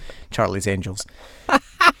VHS of Charlie's Angels.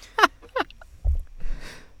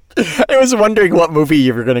 I was wondering what movie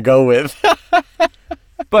you were going to go with.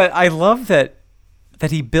 But I love that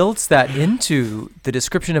he builds that into the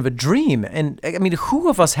description of a dream. And I mean, who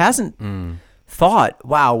of us hasn't thought,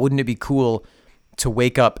 wow, wouldn't it be cool to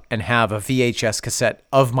wake up and have a VHS cassette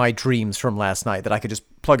of my dreams from last night that I could just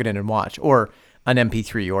plug it in and watch, or an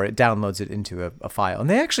MP3, or it downloads it into a file. And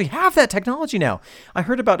they actually have that technology now. I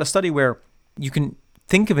heard about a study where you can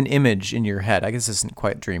think of an image in your head. I guess this isn't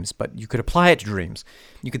quite dreams, but you could apply it to dreams.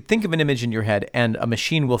 You could think of an image in your head and a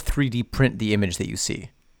machine will 3D print the image that you see.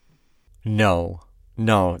 No,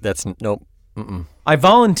 that's nope. Mm-mm. I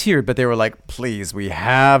volunteered, but they were like, please, we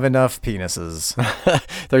have enough penises.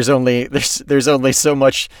 There's only so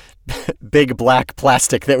much big black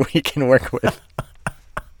plastic that we can work with.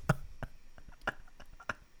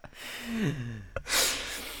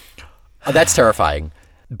 Oh, that's terrifying.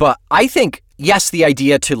 But I think, yes, the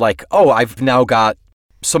idea to like, oh, I've now got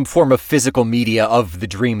some form of physical media of the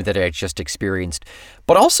dream that I just experienced,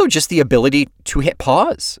 but also just the ability to hit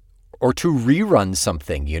pause or to rerun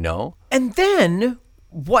something, you know? And then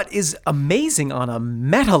what is amazing on a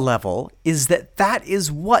meta level is that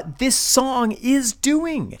is what this song is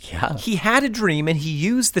doing. Yeah. He had a dream and he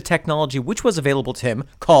used the technology which was available to him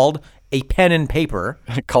called a pen and paper.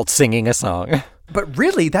 Called singing a song. But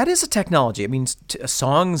really, that is a technology. I mean,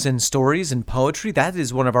 songs and stories and poetry, that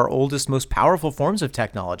is one of our oldest, most powerful forms of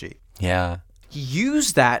technology. Yeah. He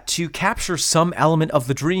used that to capture some element of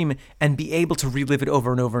the dream and be able to relive it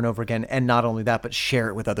over and over and over again. And not only that, but share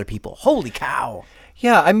it with other people. Holy cow.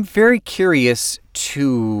 Yeah, I'm very curious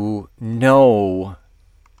to know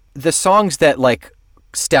the songs that like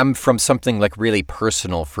stem from something like really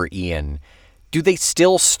personal for Ian. Do they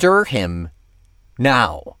still stir him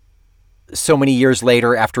now? So many years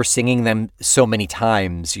later after singing them so many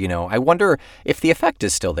times, you know, I wonder if the effect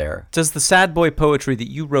is still there. Does the sad boy poetry that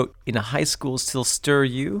you wrote in high school still stir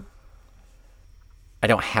you? I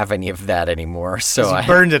don't have any of that anymore, so I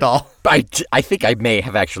burned it all. I think I may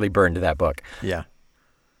have actually burned that book. Yeah.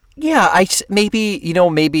 Yeah,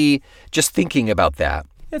 maybe just thinking about that.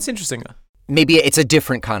 It's interesting. Maybe it's a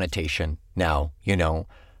different connotation now, you know,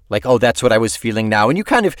 like, oh, that's what I was feeling now. And you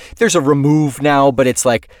kind of, there's a remove now, but it's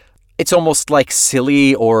like, it's almost like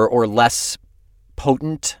silly or less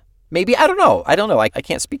potent. Maybe, I don't know. I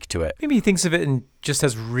can't speak to it. Maybe he thinks of it and just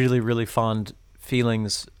has really, really fond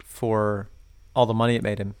feelings for all the money it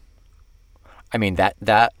made him. I mean,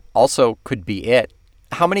 that also could be it.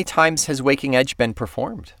 How many times has Waking Edge been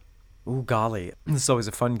performed? Ooh, golly. This is always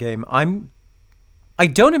a fun game. I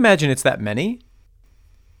don't imagine it's that many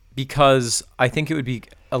because I think it would be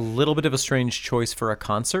a little bit of a strange choice for a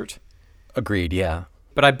concert. Agreed, yeah.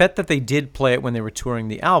 But I bet that they did play it when they were touring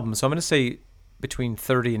the album. So I'm going to say between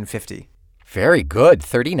 30 and 50. Very good.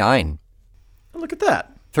 39. Look at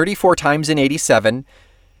that. 34 times in 87,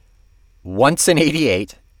 once in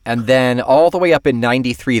 88, and then all the way up in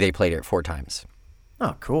 93 they played it 4 times.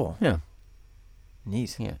 Oh, cool. Yeah.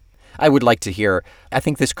 Neat. Yeah. I would like to hear, I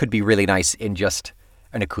think this could be really nice in just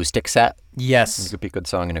an acoustic set. Yes. It could be a good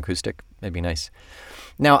song in acoustic. That'd be nice.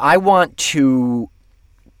 Now, I want to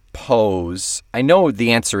pose. I know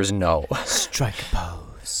the answer is no. Strike a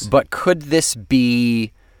pose. But could this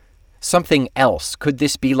be something else? Could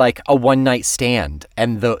this be like a one-night stand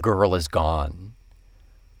and the girl is gone?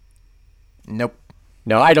 Nope.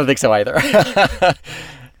 No, I don't think so either.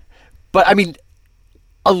 But I mean,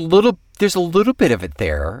 there's a little bit of it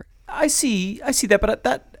there. I see that,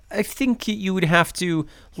 but I think you would have to,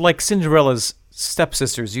 like Cinderella's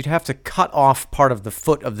stepsisters, you'd have to cut off part of the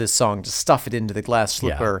foot of this song to stuff it into the glass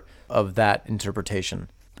slipper of that interpretation.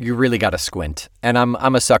 You really got to squint. And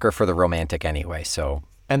I'm a sucker for the romantic anyway, so.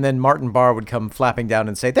 And then Martin Barr would come flapping down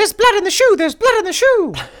and say, "There's blood in the shoe! There's blood in the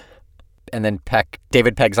shoe!" And then peck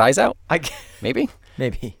David Pegg's eyes out? Maybe?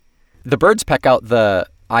 Maybe. The birds peck out the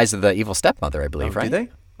eyes of the evil stepmother, I believe, right? Do they?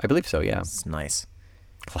 I believe so, yeah. It's nice.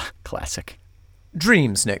 Classic.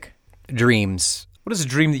 Dreams, Nick. Dreams. What is a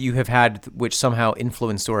dream that you have had which somehow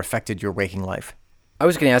influenced or affected your waking life? I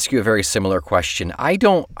was going to ask you a very similar question. I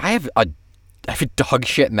have a dog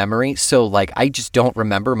shit memory, so like I just don't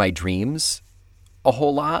remember my dreams a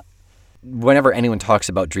whole lot. Whenever anyone talks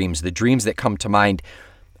about dreams, the dreams that come to mind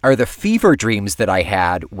are the fever dreams that I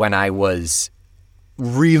had when I was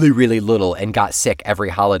really, really little and got sick every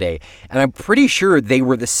holiday. And I'm pretty sure they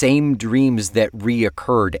were the same dreams that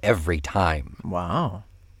reoccurred every time. Wow.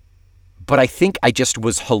 But I think I just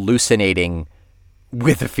was hallucinating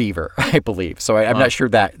with a fever, I believe. So I'm not sure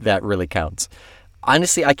that really counts.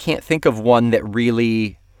 Honestly, I can't think of one that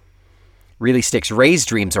really, really sticks. Ray's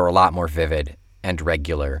dreams are a lot more vivid and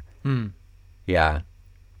regular. Yeah.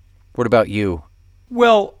 What about you?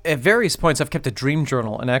 Well, at various points, I've kept a dream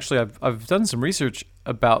journal, and actually, I've done some research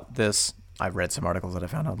about this. I've read some articles that I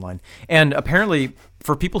found online, and apparently,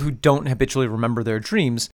 for people who don't habitually remember their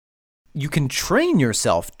dreams, you can train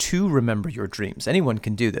yourself to remember your dreams. Anyone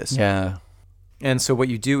can do this. Yeah. And so what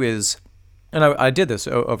you do is, and I did this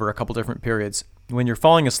over a couple different periods. When you're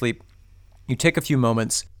falling asleep, you take a few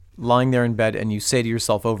moments lying there in bed, and you say to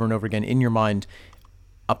yourself over and over again in your mind,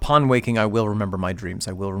 upon waking, I will remember my dreams.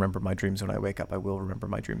 I will remember my dreams when I wake up. I will remember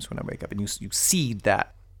my dreams when I wake up. And you seed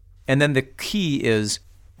that. And then the key is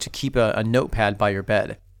to keep a notepad by your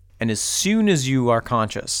bed. And as soon as you are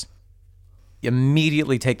conscious,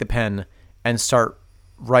 immediately take the pen and start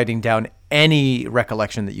writing down any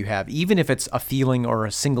recollection that you have, even if it's a feeling or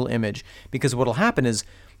a single image. Because what will happen is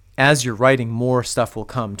as you're writing, more stuff will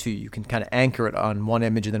come too. You can kind of anchor it on one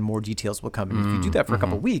image and then more details will come. And if you do that for a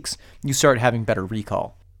couple of weeks, you start having better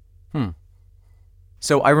recall.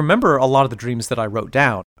 So I remember a lot of the dreams that I wrote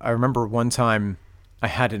down. I remember one time I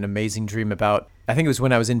had an amazing dream about, I think it was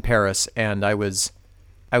when I was in Paris, and I was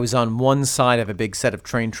on one side of a big set of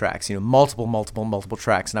train tracks, multiple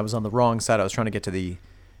tracks, and I was on the wrong side. I was trying to get to the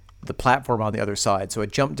platform on the other side. So I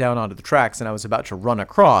jumped down onto the tracks, and I was about to run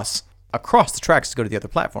across the tracks to go to the other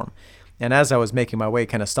platform. And as I was making my way,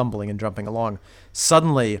 kind of stumbling and jumping along,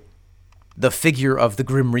 suddenly the figure of the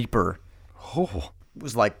Grim Reaper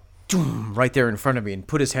was like, doom, right there in front of me, and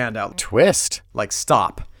put his hand out. Twist. Like,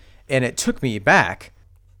 stop. And it took me back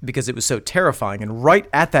because it was so terrifying. And right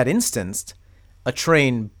at that instant, a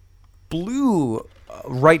train blew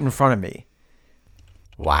right in front of me.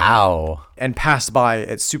 Wow. And passed by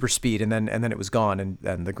at super speed, and then it was gone,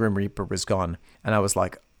 and the Grim Reaper was gone. And I was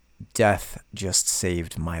like, death just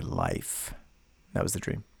saved my life. That was the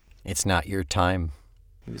dream. It's not your time.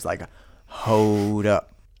 He was like, hold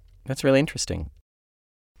up. That's really interesting.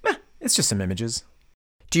 It's just some images.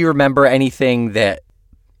 Do you remember anything that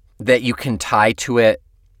you can tie to it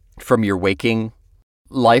from your waking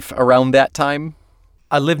life around that time?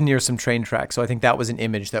 I lived near some train tracks, so I think that was an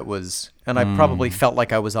image that was, and I probably felt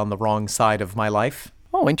like I was on the wrong side of my life.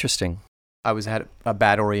 Oh, interesting. I had a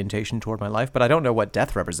bad orientation toward my life, but I don't know what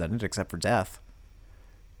death represented except for death.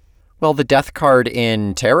 Well, the death card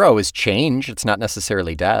in tarot is change. It's not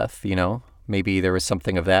necessarily death, Maybe there was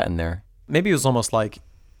something of that in there. Maybe it was almost like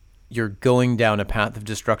you're going down a path of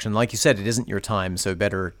destruction. Like you said, it isn't your time, so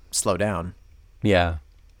better slow down. Yeah.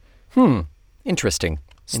 Interesting.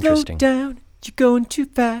 Slow down, you're going too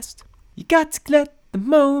fast. You got to let the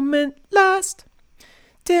moment last.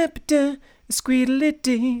 Da-ba-da,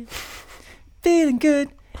 squeedly-dee. Feeling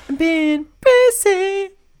good and being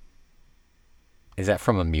busy. Is that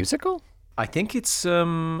from a musical? I think it's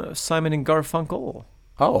Simon and Garfunkel.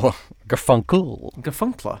 Oh, Garfunkel.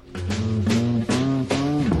 Garfunkla.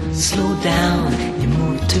 Slow down, you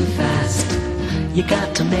move too fast. You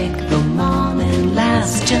got to make the morning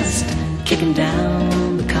last. Just kicking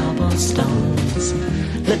down the cobblestones,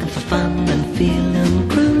 looking for fun and feeling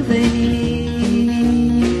groovy.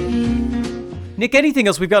 Nick, anything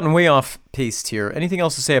else? We've gotten way off piste here. Anything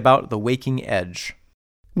else to say about The Waking Edge?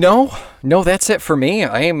 No, that's it for me.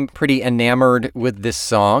 I am pretty enamored with this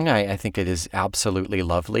song. I think it is absolutely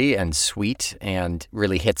lovely and sweet and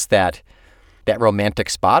really hits that romantic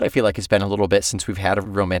spot. I feel like it's been a little bit since we've had a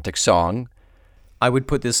romantic song. I would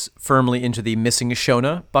put this firmly into the Missing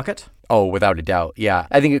Shona bucket. Oh, without a doubt. Yeah.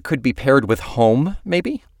 I think it could be paired with Home,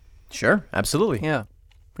 maybe. Sure, absolutely. Yeah.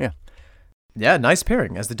 Yeah, nice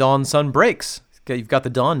pairing. As the dawn sun breaks. You've got the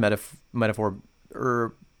dawn metaphor,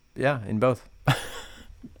 in both.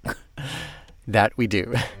 That we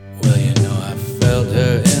do. Well, I felt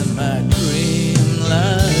her in my dream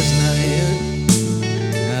last night.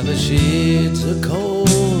 Now the sheets are cold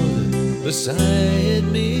beside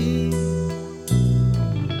me.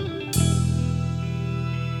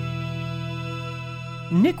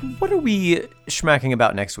 Nick, what are we schmacking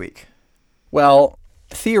about next week? Well,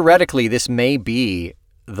 theoretically, this may be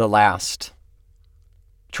the last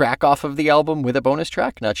track off of the album with a bonus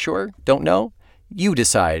track. Not sure. Don't know. You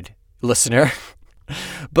decide, listener.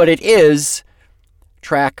 But it is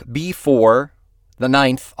track B4, the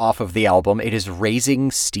 9th off of the album. It is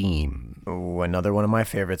Raising Steam. Oh, another one of my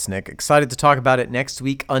favorites, Nick. Excited to talk about it next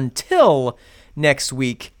week. Until next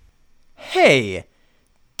week, hey,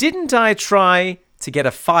 didn't I try to get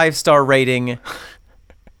a 5-star rating?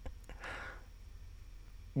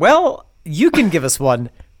 Well, you can give us one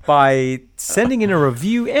by sending in a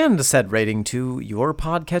review and a said rating to your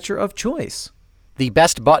podcatcher of choice. The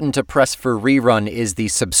best button to press for Rerun is the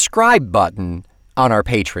subscribe button on our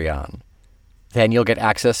Patreon. Then you'll get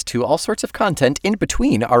access to all sorts of content in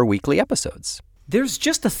between our weekly episodes. There's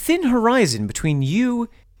just a thin horizon between you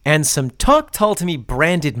and some Talk Tall to Me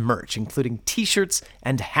branded merch, including t-shirts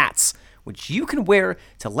and hats, which you can wear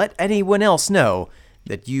to let anyone else know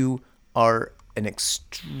that you are an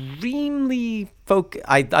extremely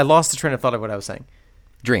I lost the train of thought of what I was saying.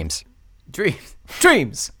 Dreams.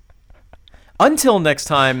 Until next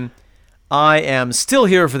time, I am still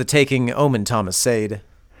here for the taking, Omen Thomas Sade.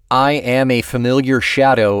 I am a familiar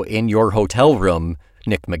shadow in your hotel room,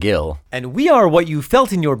 Nick McGill. And we are what you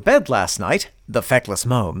felt in your bed last night, the Feckless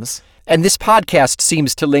Momes. And this podcast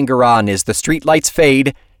seems to linger on as the streetlights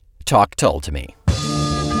fade. Talk Tull to me.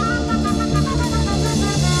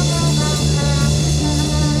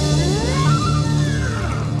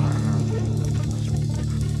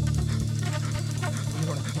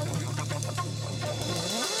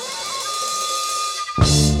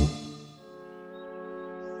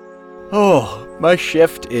 My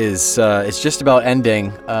shift is it's just about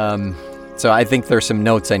ending. So I think there's some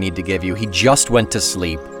notes I need to give you. He just went to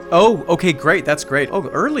sleep. Oh, okay, great. That's great. Oh,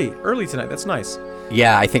 early tonight. That's nice.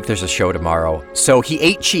 Yeah, I think there's a show tomorrow. So he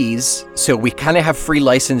ate cheese, so we kind of have free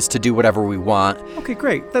license to do whatever we want. Okay,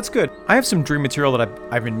 great. That's good. I have some dream material that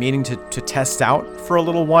I've been meaning to test out for a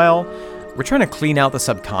little while. We're trying to clean out the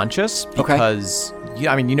subconscious because,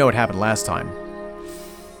 you know what happened last time.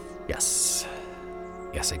 Yes,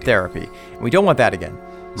 I do. Therapy. And we don't want that again.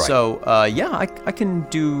 Right. So, I can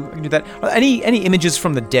do that. Any images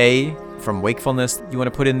from the day, from wakefulness you want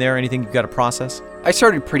to put in there? Anything you've got to process? I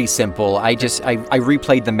started pretty simple. I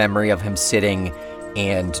replayed the memory of him sitting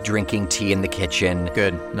and drinking tea in the kitchen.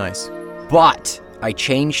 Good. Nice. But I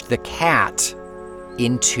changed the cat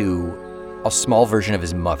into a small version of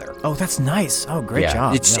his mother. Oh, that's nice. Oh, great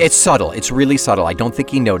job. It's subtle. It's really subtle. I don't think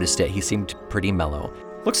he noticed it. He seemed pretty mellow.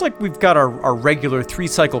 Looks like we've got our regular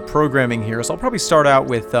 3-cycle programming here, so I'll probably start out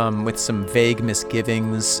with some vague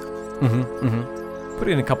misgivings. Put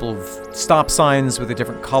in a couple of stop signs with a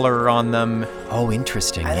different color on them. Oh,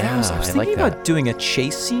 interesting. I was I thinking like that. about doing a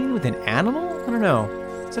chase scene with an animal. I don't know.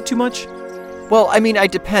 Is that too much? Well, I mean,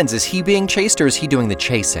 it depends. Is he being chased or is he doing the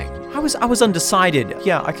chasing? I was undecided.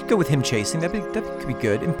 Yeah, I could go with him chasing. That could be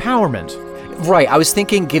good. Empowerment. Right. I was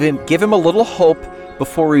thinking give him a little hope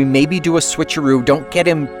before we maybe do a switcheroo. Don't get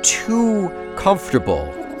him too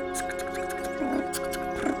comfortable.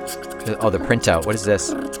 Oh, the printout. What is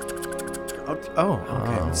this? Oh,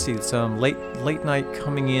 okay. Let's see. It's late night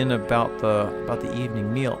coming in about the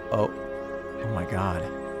evening meal. Oh my God.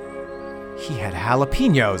 He had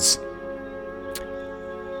jalapenos.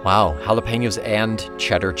 Wow, jalapenos and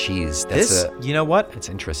cheddar cheese. You know what? It's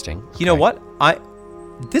interesting. You know what?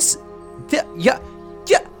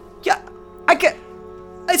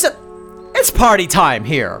 It's party time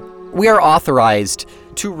here. We are authorized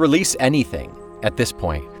to release anything at this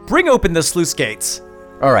point. Bring open the sluice gates.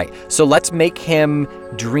 All right, so let's make him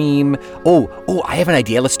dream. Oh, I have an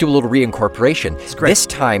idea. Let's do a little reincorporation. Great. This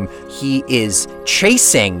time, he is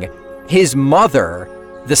chasing his mother,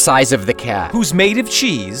 the size of the cat. Who's made of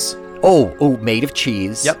cheese. Oh, made of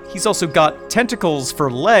cheese. Yep, he's also got tentacles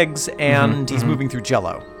for legs, and he's moving through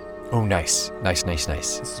Jell-O. Oh, nice. Nice.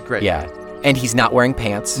 This is great. Yeah, and he's not wearing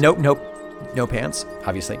pants. Nope. No pants.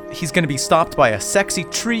 Obviously. He's going to be stopped by a sexy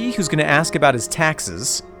tree who's going to ask about his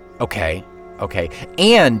taxes. Okay.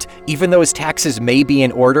 And even though his taxes may be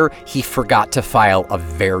in order, he forgot to file a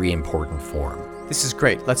very important form. This is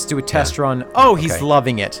great. Let's do a test run. Oh, he's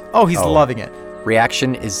loving it. Loving it.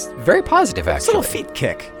 Reaction is very positive, It's a actually. little feet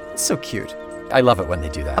kick. It's so cute. I love it when they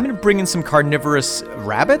do that. I'm going to bring in some carnivorous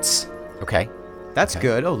rabbits. Okay. That's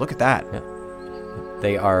good. Oh, look at that. Yeah.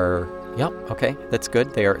 They are... Yep, okay, that's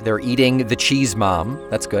good. They're eating the cheese mom.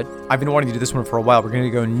 That's good. I've been wanting to do this one for a while. We're going to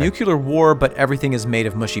go nuclear war, but everything is made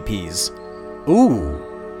of mushy peas. Ooh.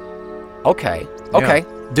 Okay.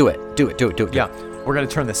 Do it. Yeah. We're going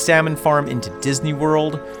to turn the salmon farm into Disney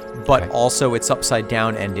World, but also it's upside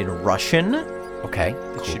down and in Russian. Okay.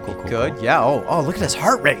 It should be good. Cool. Yeah. Oh, look at his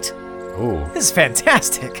heart rate. Ooh. This is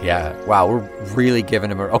fantastic. Yeah. Wow, we're really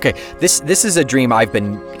giving him a... Okay, this is a dream I've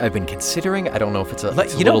been considering. I don't know if it's a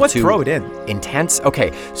You know what? too Throw it in. Intense.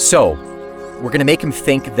 Okay, so we're going to make him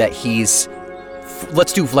think that he's...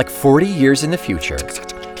 Let's do like 40 years in the future.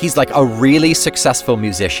 He's like a really successful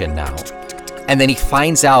musician now. And then he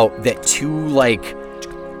finds out that two like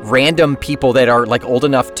random people that are like old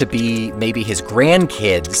enough to be maybe his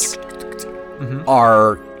grandkids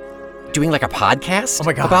are doing like a podcast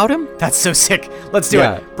about him. That's so sick. Let's do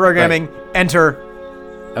it. Programming, enter.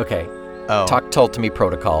 Okay. Oh. Talk to me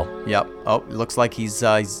protocol. Yep. Oh, it looks like he's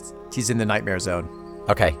in the nightmare zone.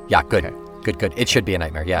 Okay. Yeah, good. Okay. Good. It should be a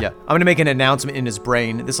nightmare. Yeah. Yeah. I'm going to make an announcement in his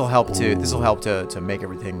brain. This will help to make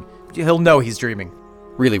everything. He'll know he's dreaming.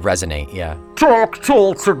 Really resonate, yeah. Talk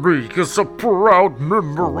to me is a proud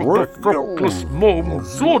member of the Feckless Mom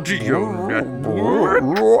Zodiac Network.